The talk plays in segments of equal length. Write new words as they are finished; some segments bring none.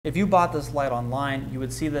If you bought this light online, you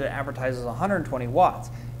would see that it advertises 120 watts.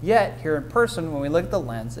 Yet, here in person, when we look at the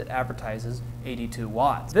lens, it advertises 82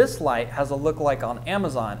 watts. This light has a lookalike on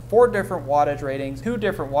Amazon, 4 different wattage ratings, 2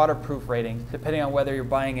 different waterproof ratings, depending on whether you're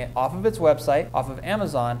buying it off of its website, off of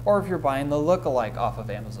Amazon, or if you're buying the lookalike off of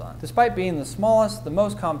Amazon. Despite being the smallest, the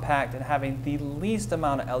most compact, and having the least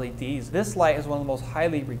amount of LEDs, this light is one of the most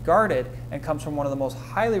highly regarded and comes from one of the most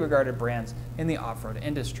highly regarded brands in the off-road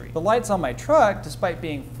industry. The lights on my truck, despite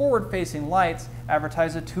being forward-facing lights,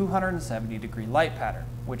 advertise a 270-degree light pattern,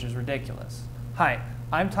 which is ridiculous. Hi,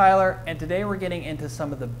 I'm Tyler, and today we're getting into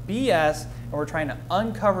some of the BS, and we're trying to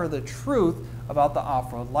uncover the truth about the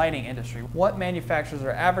off-road lighting industry. What manufacturers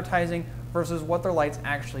are advertising versus what their lights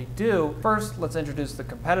actually do. First, let's introduce the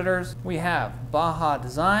competitors. We have Baja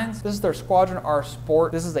Designs. This is their Squadron R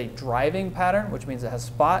Sport. This is a driving pattern, which means it has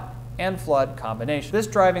spot and flood combination. This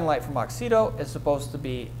driving light from Auxito is supposed to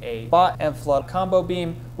be a spot and flood combo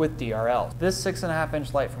beam with DRLs. This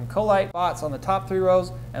 6.5-inch light from Colight, spots on the top 3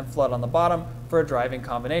 rows and flood on the bottom for a driving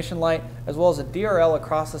combination light, as well as a DRL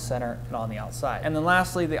across the center and on the outside. And then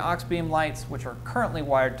lastly, the Auxbeam lights, which are currently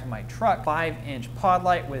wired to my truck, 5-inch pod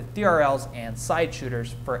light with DRLs and side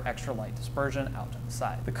shooters for extra light dispersion out to the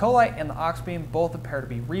side. The Colight and the Auxbeam both appear to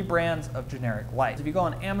be rebrands of generic lights. If you go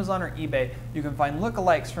on Amazon or eBay, you can find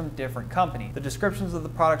lookalikes from different companies. The descriptions of the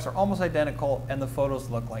products are almost identical and the photos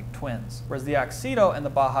look like twins. Whereas the Auxito and the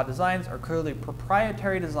Baja Designs are clearly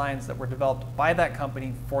proprietary designs that were developed by that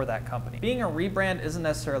company for that company. Being a rebrand isn't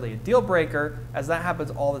necessarily a deal breaker, as that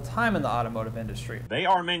happens all the time in the automotive industry. They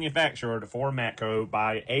are manufactured for Matco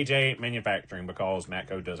by AJ Manufacturing because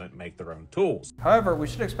Matco doesn't make their own tools. However, we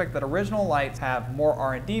should expect that original lights have more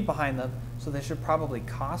R&D behind them, so they should probably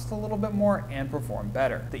cost a little bit more and perform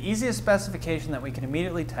better. The easiest specification that we can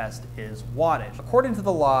immediately test is wattage. According to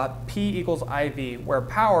the law, P equals IV, where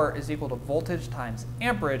power is equal to voltage times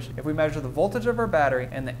amperage. If we measure the voltage of our battery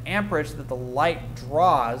and the amperage that the light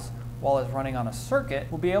draws while it's running on a circuit,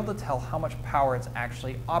 we'll be able to tell how much power it's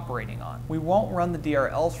actually operating on. We won't run the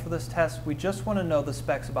DRLs for this test, we just want to know the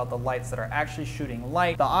specs about the lights that are actually shooting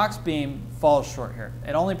light. The Auxbeam falls short here.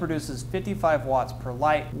 It only produces 55 watts per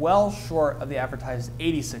light, well short of the advertised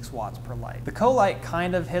 86 watts per light. The Colight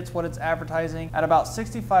kind of hits what it's advertising. At about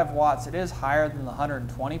 65 watts, it is higher than the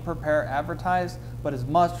 120 per pair advertised, but is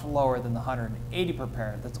much lower than the 180 per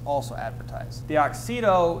pair that's also advertised. The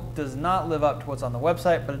Auxito does not live up to what's on the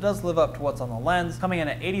website, but it does live up to what's on the lens, coming in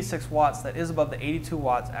at 86 watts that is above the 82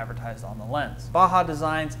 watts advertised on the lens. Baja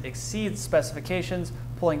Designs exceeds specifications,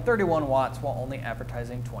 pulling 31 watts while only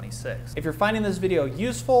advertising 26. If you're finding this video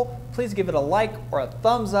useful, please give it a like or a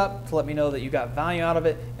thumbs up to let me know that you got value out of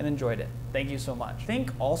it and enjoyed it. Thank you so much.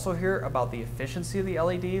 Think also here about the efficiency of the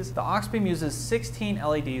LEDs. The Auxbeam uses 16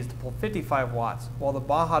 LEDs to pull 55 watts, while the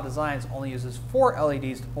Baja Designs only uses 4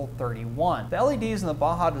 LEDs to pull 31. The LEDs in the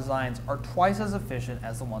Baja Designs are twice as efficient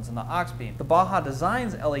as the ones in the Auxbeam. The Baja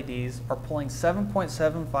Designs LEDs are pulling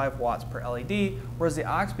 7.75 watts per LED, whereas the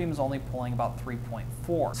Auxbeam is only pulling about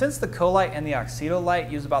 3.4. Since the Colight and the Auxito light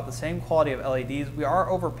use about the same quality of LEDs, we are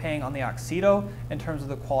overpaying on the Auxito in terms of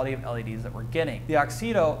the quality of LEDs that we're getting. The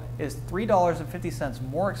Auxito is $3.50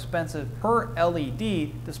 more expensive per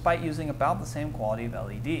LED despite using about the same quality of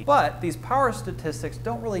LED. But these power statistics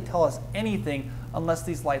don't really tell us anything unless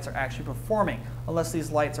these lights are actually performing, unless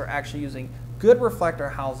these lights are actually using good reflector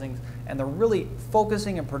housings and they're really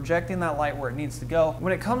focusing and projecting that light where it needs to go.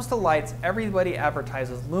 When it comes to lights, everybody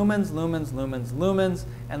advertises lumens, lumens, lumens, lumens,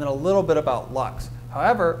 and then a little bit about lux.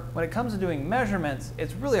 However, when it comes to doing measurements,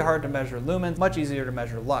 it's really hard to measure lumens, much easier to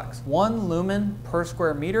measure lux. 1 lumen per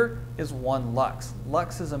square meter is 1 lux.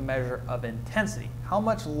 Lux is a measure of intensity, how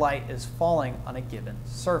much light is falling on a given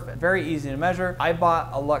surface. Very easy to measure. I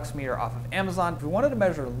bought a lux meter off of Amazon. If we wanted to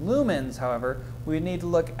measure lumens, however, we need to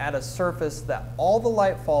look at a surface that all the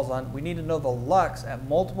light falls on. We need to know the lux at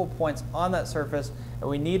multiple points on that surface, and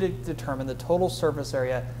we need to determine the total surface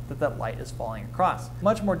area that that light is falling across.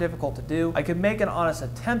 Much more difficult to do. I could make an honest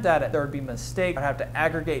attempt at it. There would be mistakes. I'd have to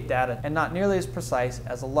aggregate data and not nearly as precise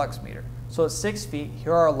as a lux meter. So at 6 feet,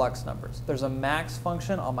 here are our lux numbers. There's a max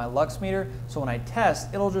function on my lux meter, so when I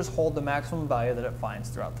test, it'll just hold the maximum value that it finds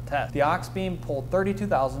throughout the test. The Auxbeam pulled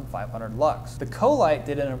 32,500 lux. The Colight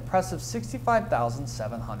did an impressive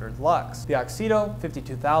 65,700 lux. The Auxito,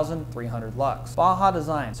 52,300 lux. Baja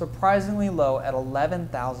Designs, surprisingly low at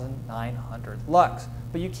 11,900 lux.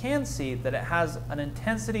 But you can see that it has an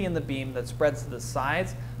intensity in the beam that spreads to the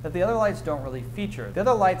sides that the other lights don't really feature. The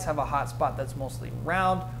other lights have a hot spot that's mostly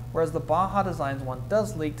round, whereas the Baja Designs one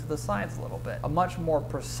does leak to the sides a little bit. A much more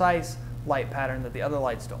precise, light pattern that the other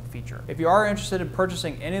lights don't feature. If you are interested in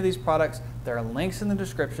purchasing any of these products, there are links in the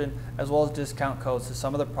description as well as discount codes to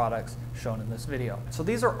some of the products shown in this video. So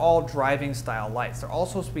these are all driving style lights. They're all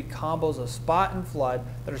supposed to be combos of spot and flood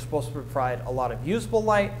that are supposed to provide a lot of usable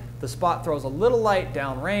light. The spot throws a little light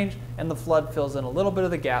downrange, and the flood fills in a little bit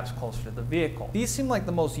of the gaps closer to the vehicle. These seem like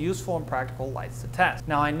the most useful and practical lights to test.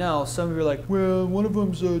 Now I know some of you are like, well, one of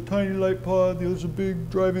them's a tiny light pod, the other's a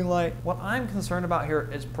big driving light. What I'm concerned about here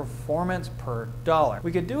is performance per dollar.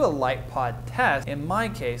 We could do a light pod test. In my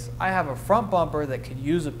case, I have a front bumper that could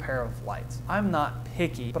use a pair of lights. I'm not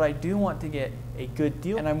picky, but I do want to get a good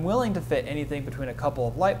deal, and I'm willing to fit anything between a couple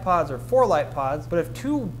of light pods or 4 light pods. But if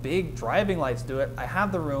 2 big driving lights do it, I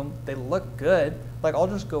have the room, they look good, like I'll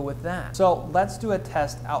just go with that. So let's do a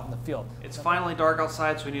test out in the field. It's finally dark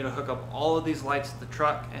outside, so we need to hook up all of these lights to the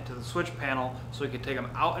truck and to the switch panel so we can take them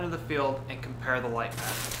out into the field and compare the light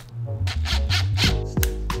patterns.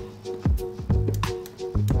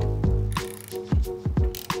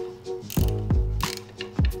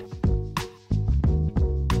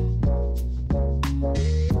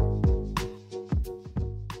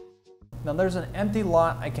 Now there's an empty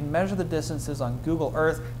lot. I can measure the distances on Google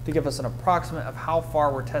Earth to give us an approximate of how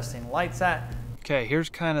far we're testing lights at. Okay, here's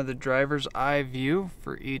kind of the driver's eye view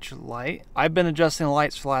for each light. I've been adjusting the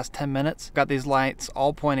lights for the last 10 minutes. Got these lights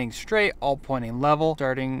all pointing straight, all pointing level,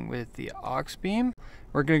 starting with the Auxbeam.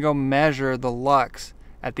 We're gonna go measure the lux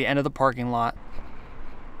at the end of the parking lot.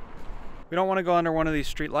 We don't wanna go under one of these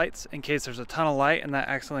street lights in case there's a ton of light and that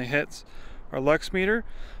accidentally hits our lux meter.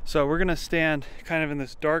 So we're gonna stand kind of in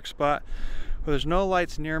this dark spot where there's no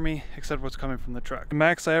lights near me except what's coming from the truck. The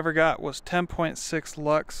max I ever got was 10.6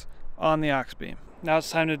 lux on the Auxbeam. Now it's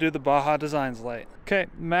time to do the Baja Designs light. Okay,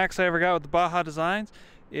 max I ever got with the Baja Designs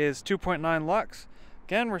is 2.9 lux.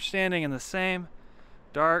 Again, we're standing in the same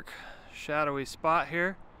dark, shadowy spot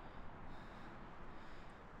here.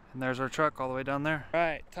 And there's our truck all the way down there. All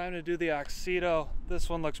right, time to do the Auxito. This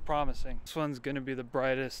one looks promising. This one's gonna be the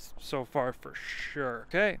brightest so far for sure.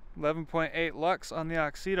 Okay, 11.8 lux on the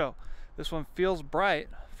Auxito. This one feels bright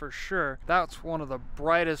for sure. That's one of the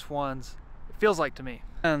brightest ones, it feels like to me.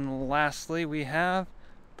 And lastly, we have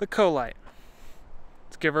the Colight.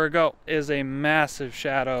 Let's give her a go. It is a massive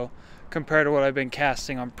shadow compared to what I've been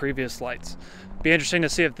casting on previous lights. Be interesting to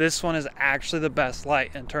see if this one is actually the best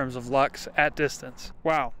light in terms of lux at distance.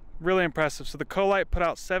 Wow. Really impressive. So the Colight put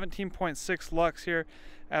out 17.6 lux here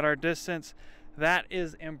at our distance. That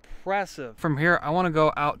is impressive. From here, I want to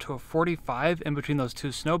go out to a 45 in between those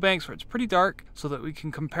 2 snowbanks where it's pretty dark so that we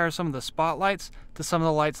can compare some of the spotlights to some of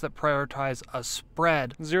the lights that prioritize a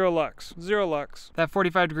spread. 0 lux, 0 lux. That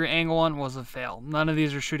 45-degree angle one was a fail. None of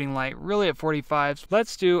these are shooting light really at 45s.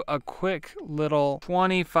 Let's do a quick little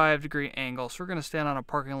 25-degree angle. So we're going to stand on a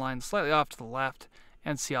parking line slightly off to the left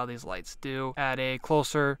and see how these lights do at a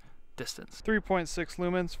closer distance. 3.6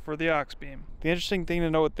 lumens for the Auxbeam. The interesting thing to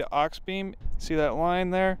note with the Auxbeam, see that line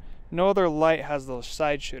there? No other light has those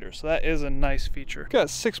side shooters, so that is a nice feature. Got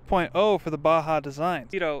 6.0 for the Baja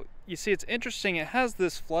Designs. You see it's interesting, it has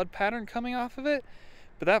this flood pattern coming off of it,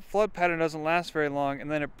 but that flood pattern doesn't last very long and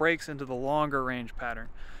then it breaks into the longer range pattern.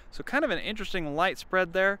 So kind of an interesting light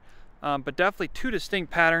spread there, but definitely 2 distinct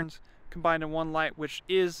patterns combined in one light, which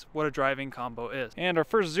is what a driving combo is. And our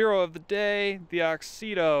first 0 of the day, the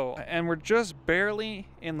Auxito. And we're just barely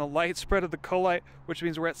in the light spread of the Colight, which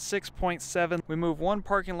means we're at 6.7. We move 1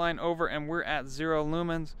 parking line over and we're at 0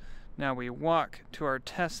 lumens. Now we walk to our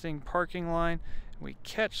testing parking line. And we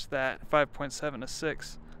catch that 5.7 to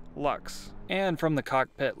 6 lux. And from the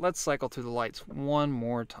cockpit, let's cycle through the lights one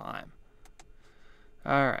more time.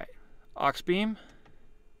 All right, Auxbeam.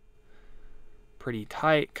 Pretty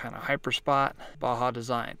tight, kind of hyper spot. Baja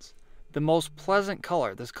Designs. The most pleasant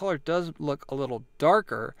color. This color does look a little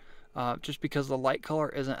darker just because the light color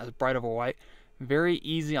isn't as bright of a white. Very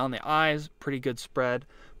easy on the eyes, pretty good spread,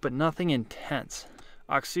 but nothing intense.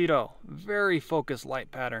 Auxito, very focused light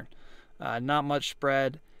pattern. Not much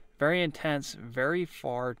spread, very intense, very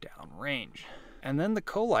far down range. And then the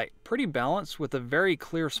Colight, pretty balanced with a very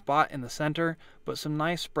clear spot in the center, but some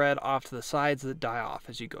nice spread off to the sides that die off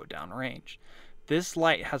as you go down range. This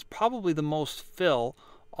light has probably the most fill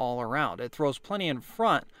all around. It throws plenty in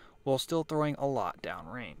front while still throwing a lot down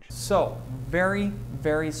range. So, very,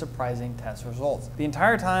 very surprising test results. The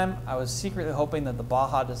entire time, I was secretly hoping that the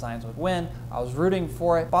Baja Designs would win. I was rooting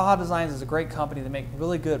for it. Baja Designs is a great company. They make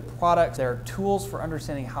really good products. Their tools for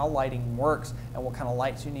understanding how lighting works and what kind of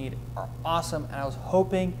lights you need are awesome, and I was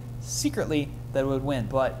hoping secretly that it would win,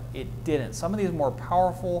 but it didn't. Some of these more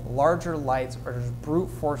powerful, larger lights are just brute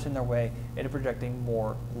forcing their way into projecting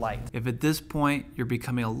more light. If at this point you're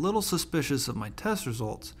becoming a little suspicious of my test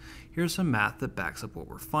results, here's some math that backs up what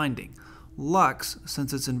we're finding. Lux,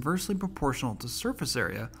 since it's inversely proportional to surface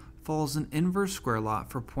area, follows an inverse square law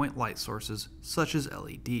for point light sources such as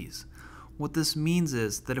LEDs. What this means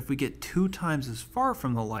is that if we get 2 times as far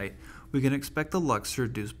from the light, we can expect the lux to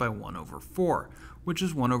reduce by 1/4, which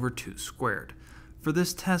is 1/2 squared. For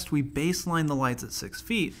this test, we baselined the lights at 6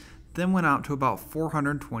 feet, then went out to about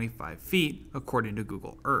 425 feet, according to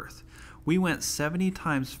Google Earth. We went 70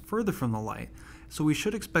 times further from the light, so we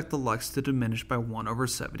should expect the lux to diminish by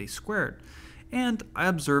 1/70 squared. And I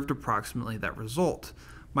observed approximately that result.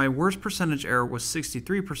 My worst percentage error was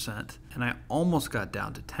 63%, and I almost got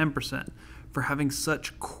down to 10%. For having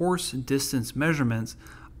such coarse distance measurements,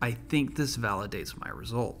 I think this validates my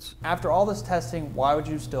results. After all this testing, why would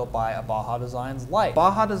you still buy a Baja Designs light?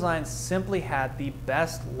 Baja Designs simply had the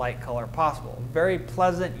best light color possible. Very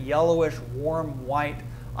pleasant, yellowish, warm white.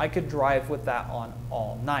 I could drive with that on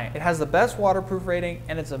all night. It has the best waterproof rating,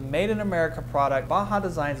 and it's a made in America product. Baja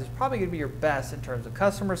Designs is probably gonna be your best in terms of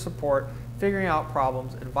customer support, figuring out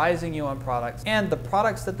problems, advising you on products, and the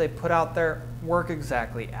products that they put out there work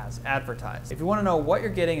exactly as advertised. If you wanna know what you're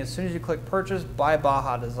getting as soon as you click purchase, buy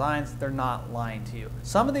Baja Designs. They're not lying to you.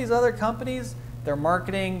 Some of these other companies, their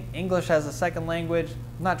marketing, English as a second language,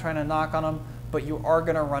 I'm not trying to knock on them, but you are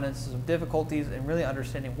gonna run into some difficulties in really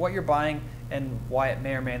understanding what you're buying and why it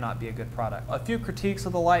may or may not be a good product. A few critiques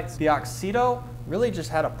of the lights. The Auxito really just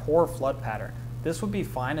had a poor flood pattern. This would be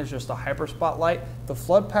fine as just a hyper spotlight. The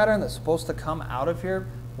flood pattern that's supposed to come out of here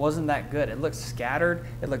wasn't that good. It looked scattered,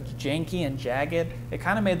 it looked janky and jagged. It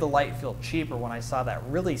kind of made the light feel cheaper when I saw that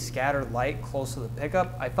really scattered light close to the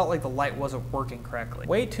pickup. I felt like the light wasn't working correctly.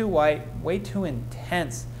 Way too white, way too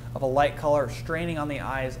intense of a light color, straining on the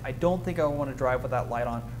eyes. I don't think I want to drive with that light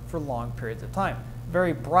on for long periods of time.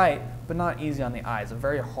 Very bright, but not easy on the eyes, a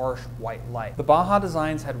very harsh white light. The Baja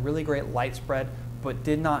Designs had really great light spread, but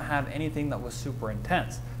did not have anything that was super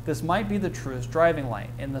intense. This might be the truest driving light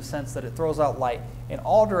in the sense that it throws out light in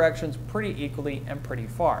all directions pretty equally and pretty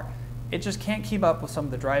far. It just can't keep up with some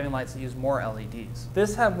of the driving lights that use more LEDs.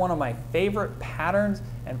 This had one of my favorite patterns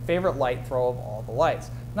and favorite light throw of all the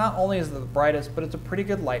lights. Not only is it the brightest, but it's a pretty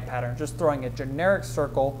good light pattern, just throwing a generic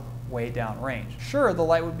circle way down range. Sure, the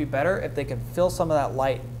light would be better if they could fill some of that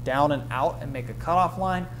light down and out and make a cutoff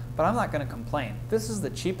line, but I'm not going to complain. This is the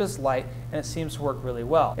cheapest light and it seems to work really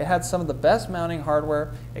well. It had some of the best mounting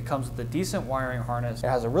hardware. It comes with a decent wiring harness. It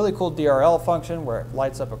has a really cool DRL function where it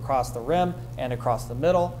lights up across the rim and across the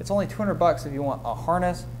middle. It's only 200 bucks if you want a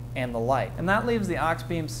harness and the light. And that leaves the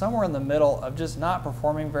Auxbeam somewhere in the middle of just not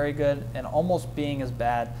performing very good and almost being as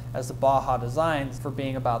bad as the Baja Designs for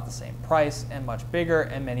being about the same price and much bigger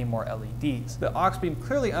and many more LEDs. The Auxbeam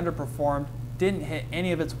clearly underperformed, didn't hit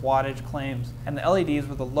any of its wattage claims, and the LEDs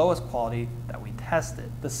were the lowest quality that we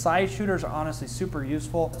tested. The side shooters are honestly super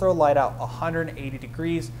useful. Throw light out 180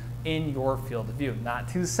 degrees in your field of view. Not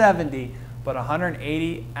 270, but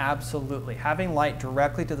 180, absolutely. Having light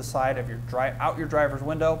directly to the side of your out your driver's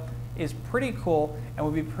window is pretty cool and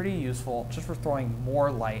would be pretty useful just for throwing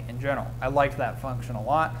more light in general. I liked that function a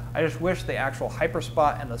lot. I just wish the actual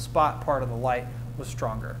hyperspot and the spot part of the light was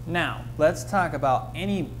stronger. Now, let's talk about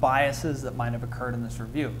any biases that might have occurred in this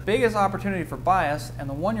review. Biggest opportunity for bias, and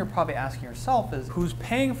the one you're probably asking yourself, is who's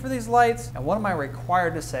paying for these lights and what am I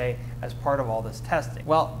required to say as part of all this testing?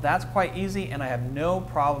 Well, that's quite easy and I have no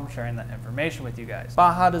problem sharing that information with you guys.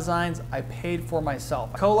 Baja Designs, I paid for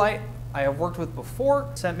myself. Colight, I have worked with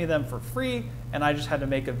before, sent me them for free, and I just had to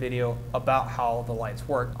make a video about how the lights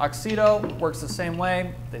work. Auxito works the same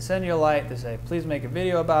way. They send you a light, they say, please make a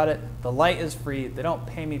video about it. The light is free, they don't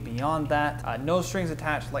pay me beyond that. No strings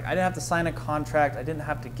attached, like I didn't have to sign a contract, I didn't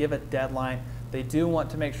have to give a deadline. They do want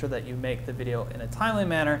to make sure that you make the video in a timely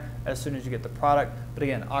manner as soon as you get the product. But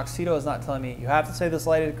again, Auxito is not telling me you have to say this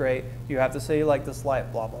light is great, you have to say you like this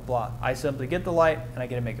light, blah, blah, blah. I simply get the light and I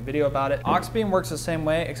get to make a video about it. Auxbeam works the same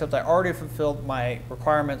way, except I already fulfilled my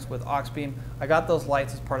requirements with Auxbeam. I got those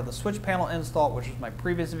lights as part of the switch panel install, which was my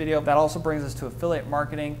previous video. That also brings us to affiliate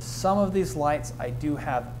marketing. Some of these lights, I do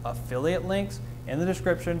have affiliate links in the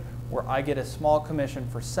description where I get a small commission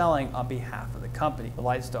for selling on behalf of the company. The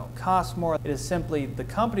lights don't cost more. It is simply the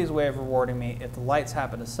company's way of rewarding me. If the lights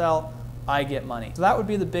happen to sell, I get money. So that would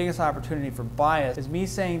be the biggest opportunity for bias, is me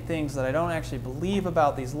saying things that I don't actually believe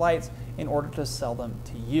about these lights in order to sell them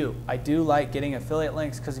to you. I do like getting affiliate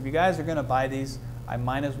links because if you guys are gonna buy these, I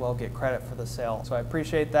might as well get credit for the sale. So I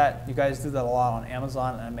appreciate that. You guys do that a lot on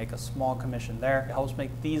Amazon and I make a small commission there. It helps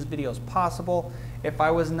make these videos possible. If I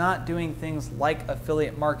was not doing things like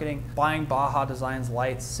affiliate marketing, buying Baja Designs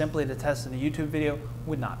lights simply to test in a YouTube video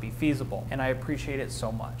would not be feasible. And I appreciate it so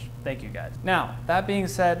much. Thank you guys. Now, that being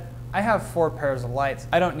said, I have 4 pairs of lights.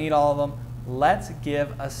 I don't need all of them. Let's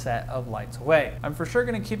give a set of lights away. I'm for sure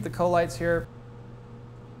gonna keep the Colights here.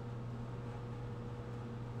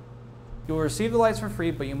 You'll receive the lights for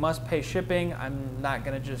free, but you must pay shipping. I'm not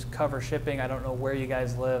gonna just cover shipping. I don't know where you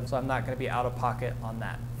guys live, so I'm not gonna be out of pocket on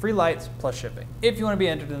that. Free lights plus shipping. If you wanna be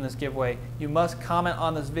entered in this giveaway, you must comment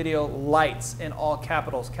on this video lights in all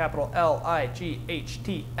capitals, capital L-I-G-H-T-S.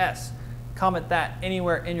 Comment that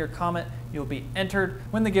anywhere in your comment, you'll be entered.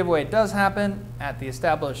 When the giveaway does happen, at the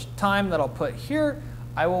established time that I'll put here,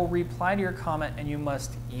 I will reply to your comment and you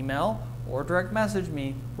must email or direct message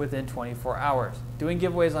me within 24 hours. Doing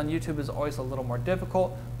giveaways on YouTube is always a little more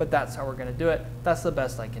difficult, but that's how we're gonna do it. That's the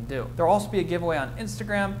best I can do. There'll also be a giveaway on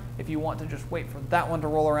Instagram if you want to just wait for that one to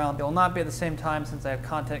roll around. It will not be at the same time since I have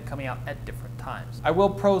content coming out at different times. I will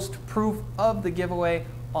post proof of the giveaway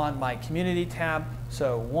on my community tab.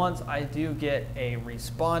 So once I do get a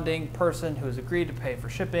responding person who has agreed to pay for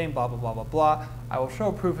shipping, blah, blah, blah, blah, blah, I will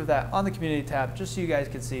show proof of that on the community tab just so you guys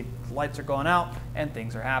can see the lights are going out and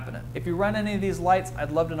things are happening. If you run any of these lights,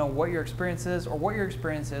 I'd love to know what your experience is or what your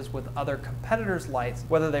experience is with other competitors' lights,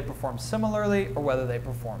 whether they perform similarly or whether they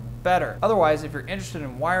perform better. Otherwise, if you're interested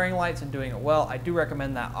in wiring lights and doing it well, I do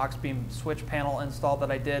recommend that Auxbeam switch panel install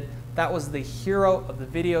that I did. That was the hero of the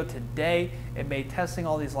video today. It made testing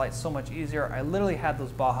all these lights so much easier. I literally had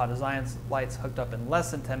those Baja Designs lights hooked up in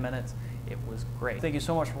less than 10 minutes. It was great. Thank you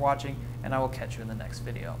so much for watching, and I will catch you in the next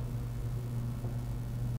video.